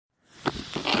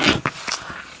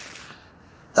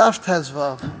Daf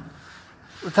Tezvav.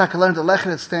 Taka learned a lechem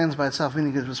that stands by itself,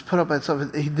 meaning it was put up by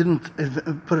itself. He didn't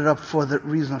put it up for the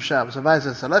reason of Shabbos. Abai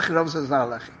says it's a lechem, Rav says it's not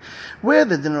a lechem. Where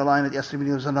they didn't rely on it yesterday,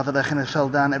 meaning it was another lechem and it fell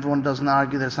down, everyone doesn't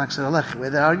argue that it's not a lechem. Where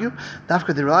they argue,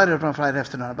 Dafka they relied on it on Friday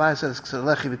afternoon. Abai says it's a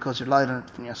lechem because you relied on it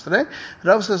from yesterday.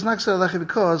 Rav says it's not a lechem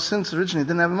because since originally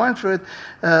didn't have a mind for it,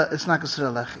 it's not considered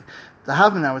a lechem. The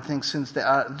Havin, I would think, since they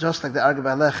are just like they argue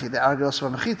by lechi, they argue also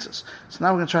by mechitzas. So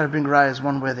now we're going to try to bring rayas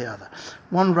one way or the other.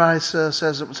 One raya says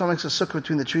someone makes a sukkah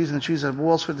between the trees, and the trees have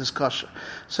walls for discussion.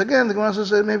 So again, the Gemara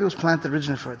says maybe it was planted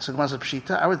originally for it. So the Gemara says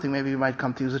pshita. I would think maybe you might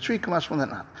come to use a tree. Kamash one that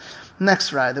not.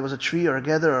 Next raya, there was a tree or a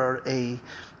gather or a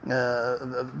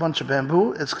bunch of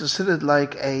bamboo. It's considered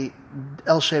like a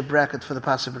L-shaped bracket for the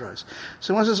passive rows.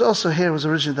 So one says also here was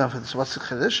originally done for this. What's the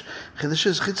chiddush? Chiddush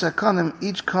is chitza konim.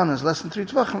 Each konim is less than 3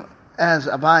 tvachim. As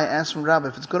Abai asked from Rabbi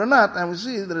if it's good or not, and we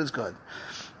see that it's good.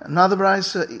 Another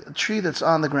price, a tree that's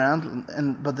on the ground,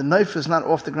 but the knife is not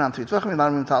off the ground. You're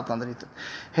not even talking underneath it.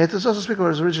 Here it is also speaking where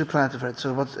it was originally planted for it.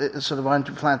 So why aren't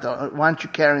you why aren't you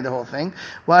carrying the whole thing?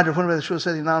 Why did the Shul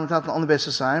said you're not talking only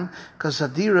basis time? Because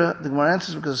Sadira, the Gemara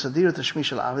answers because Sadira to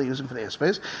Shmish al-Ava, they're using for the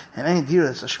airspace, and any Dira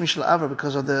that's a Shmish al-Ava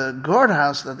because of the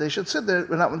guardhouse that they should sit there,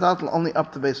 we're not talking only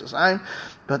up to basis time,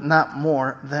 but not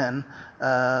more than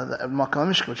the Makam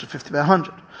Mishka, which is 50 by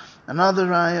 100. Another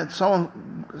raya, someone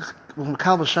from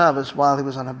Kalba Shabbos while he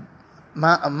was on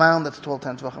a mound that's 12,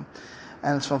 10 tvachim,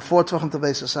 and it's from 4 tvachim to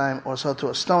base asayim, or so to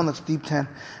a stone that's deep 10,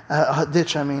 a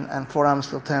ditch, and 4 amos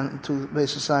till 10 to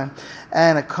base asayim,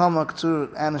 and a kamak to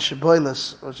and a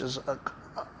sheboilis, which is a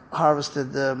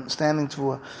harvested standing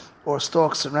tvua, or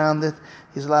stalks around it.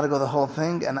 He's allowed to go the whole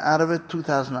thing, and out of it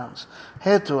 2,000 amos.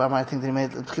 Here too, I might think they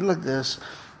made it like this.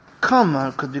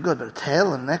 Kama could be good, but a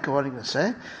tail and neck, what are you going to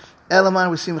say?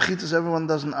 Elamai, we see mechitzas, everyone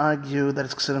doesn't argue that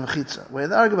it's considered mechitza. Where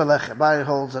they argue about lechem, Abai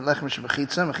holds that lechem is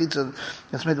mechitza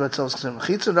that's made by itself is considered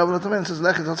mechitza, Rabbi Lotamen says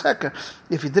lechem is heker.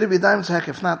 If you did it be a dime, it's a heker.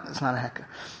 If not, it's not a heker.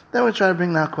 Then we try to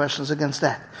bring now questions against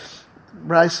that.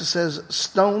 Bryce says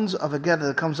stones of a gather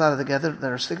that comes out of the gather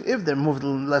that are sticking, if they're moved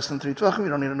less than 3 tvachim, you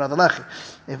don't need another lechi.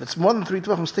 If it's more than 3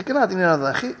 tvachim sticking out, you need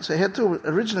another lechi. So here too,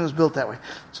 originally it was built that way.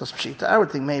 So it's pshita. I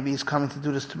would think maybe he's coming to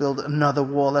do this to build another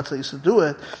wall. That's how he used to do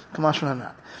it. Kamashman or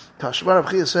not. Tashbar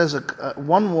Abchia says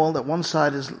one wall that one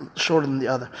side is shorter than the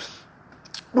other.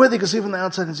 Whether you can see it from the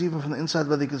outside, it's even from the inside.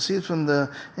 Whether you can see it from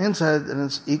the inside and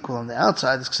it's equal on the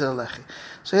outside, it's considered lechi.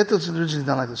 So here it's originally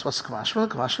done like this. What's the kamashma?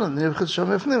 Kamashma, the neighborhood show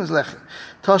me if is lechi.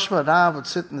 Toshma, Rav would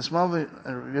sit in this moment,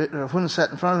 Rav Huna sat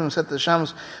in front of him and said to the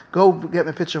Shamas, go get me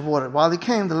a pitcher of water. While he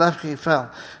came, the lechi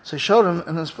fell. So he showed him,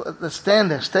 and let's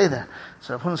stand there, stay there.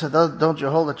 So Rav Huna said, don't you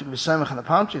hold that you can be samech on the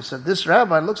palm tree? He said, this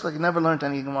rabbi looks like he never learned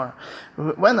any Gemara.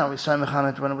 When are we samech on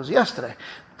it? When it was yesterday.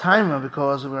 Time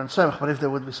because we were in samech, but if there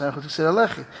would be samech, we consider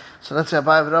lechi. So let's say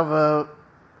Abai and Rav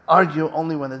argue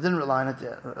only when they didn't rely on it.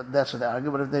 That's what they argue.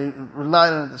 But if they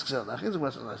relied on it, it's considered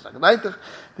lechi.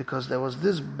 Because there was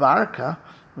this barka,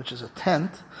 which is a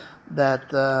tent,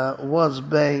 that was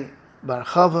bei bar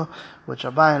chava, which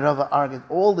Abai and Rav argued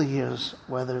all the years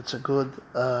whether it's a good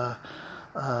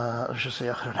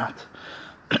shesayach or not.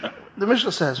 The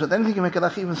Mishnah says, with anything you make a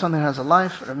lechi, even something that has a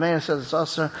life. Rameir says it's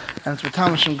aser, and it's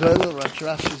Matamash and Goyla.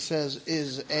 Rashi says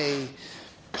is a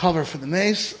cover for the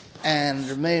mace, and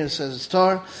Rameir says it's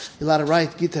tar. You're allowed to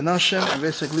write Gita Noshem, and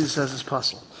basically says it's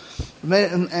puzzle.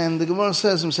 And the Gemara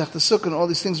says Masech Sukkah and all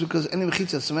these things because any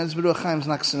mechitza, so it's beruach chaim is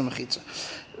not considered mechitza.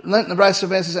 The Bryce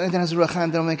says anything has a ruach chaim,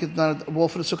 they don't make it not a wall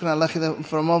for the sukkah, not lechi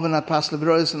for a moment, not pass the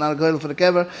berois, and not a goyel for the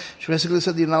kever. She basically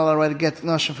said you're not allowed to write a get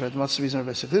noshim for it. What's the reason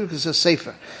basically? Because it says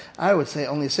safer. I would say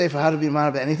only a safer. How to be mad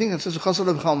about anything? It says chosel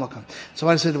b'chol makam. So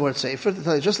why do I say the word safer? To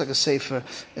tell you just like a safer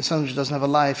is something which doesn't have a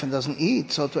life and doesn't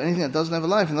eat. So to anything that doesn't have a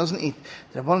life and doesn't eat,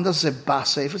 the Rabbanan doesn't say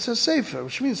bas safer. It says safer,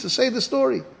 which means to say the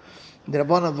story. The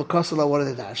Rabbanan of V'kosela, what are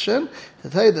they darshan? To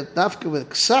tell you that dafka with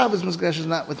ksav is misgresh is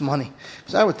not with money.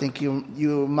 Because I would think you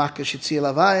makash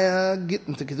yitzil avaya, get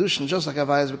into kedushin, just like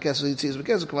avaya is b'kesel, yitzil is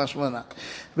b'kesel, kamash not.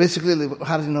 Basically,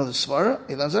 how do you know the svara?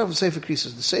 He learns out from sefer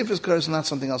creases. The sefer is curse, not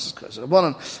something else's curse. The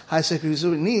Rabbanan, high sefer creases,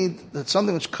 we need that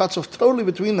something which cuts off totally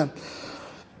between them.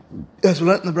 As we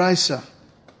learned in the Brisa.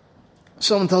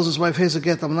 Someone tells his wife, here's a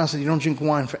get, I'm not saying you don't drink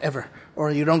wine forever,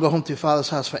 or you don't go home to your father's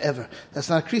house forever.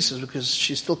 That's not creases because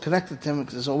she's still connected to him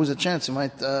because there's always a chance she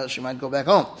might go back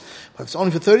home. But if it's only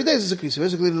for 30 days, it's a crease.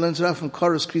 Basically, he learns it out from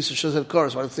chorus, creases, shows that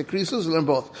chorus. But if they're creases, they learn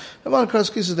both. The one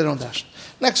chorus creases, they don't dash.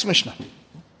 Next Mishnah.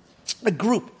 A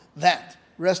group that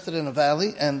rested in a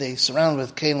valley and they surround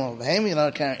with kelim or behem, you're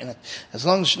not carrying it. As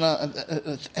long as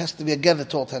it has to be a gather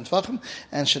tall 10 tvachim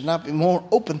and should not be more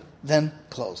open than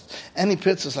closed. Any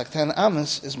pits is like 10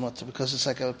 amos is mutter because it's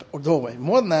like a doorway.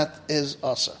 More than that is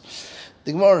asa.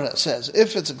 The Gemara says,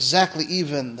 if it's exactly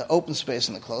even the open space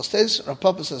and the closed space, Rav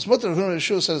Papa says, Mutter,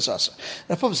 Yeshua said it's asa.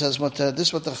 Rav Papa says, Mutter, this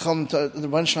is what the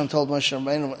Rebbeinu Shalom told Moshe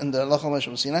Rabbeinu in the Halacha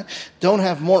Moshe Sinai, don't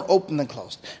have more open than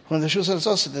closed. When the Yeshua said it's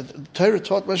asa, the Torah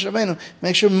taught Moshe Rabbeinu,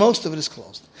 make sure most of it is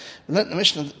closed. The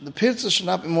Mishnah, the pirtzah should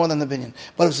not be more than the binyan,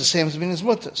 but if it's the same as the binyan's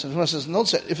mutter. So the Gemara says, don't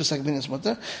say if it's like binyan's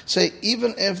mutter, say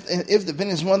even if the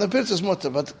binyan's more than the pirtzah's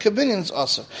mutter, but the kabinyan is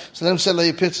also. So let him say,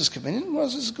 your pirtzah's kabinyan. Well,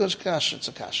 this is good kasha, it's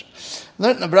a kasha.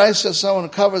 Learned in the Brayso says someone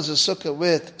covers a sukkah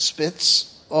with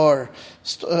spits or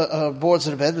boards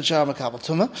of the bed, which are makabel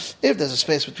tuma. If there's a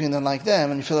space between them like them,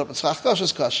 and you fill it up with tzach kasha,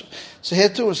 it's kasha. So here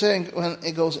too, we're saying when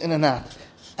it goes in and out.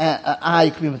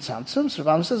 I could be mitzamtzum. So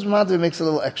Ram says Madri makes a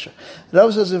little extra.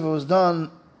 Rav says if it was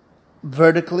done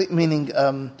vertically, meaning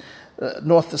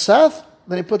north to south,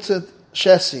 then he puts it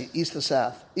shesi, east to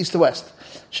south, east to west.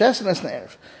 Shesi, that's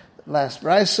Erev. Last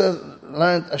Brisa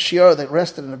learned a shiur that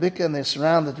rested in a bika and they're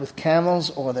surrounded with camels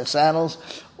or their saddles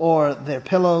or their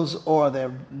pillows or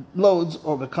their loads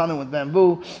or bekanim with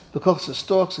bamboo. Because the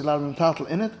stalks, he allowed them tatel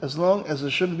in it, as long as there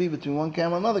shouldn't be between one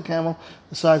camel and another camel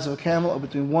the size of a camel, or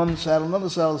between one saddle and another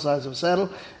saddle the size of a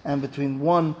saddle, and between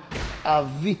one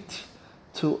avit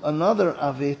to another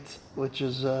avit, which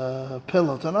is a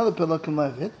pillow, to another pillow,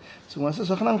 kamavit. So when it says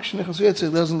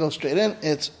it doesn't go straight in,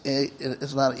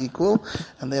 it's not equal,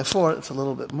 and therefore it's a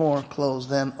little bit more closed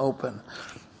than open.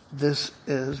 This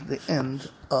is the end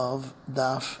of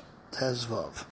Daf Tezvav.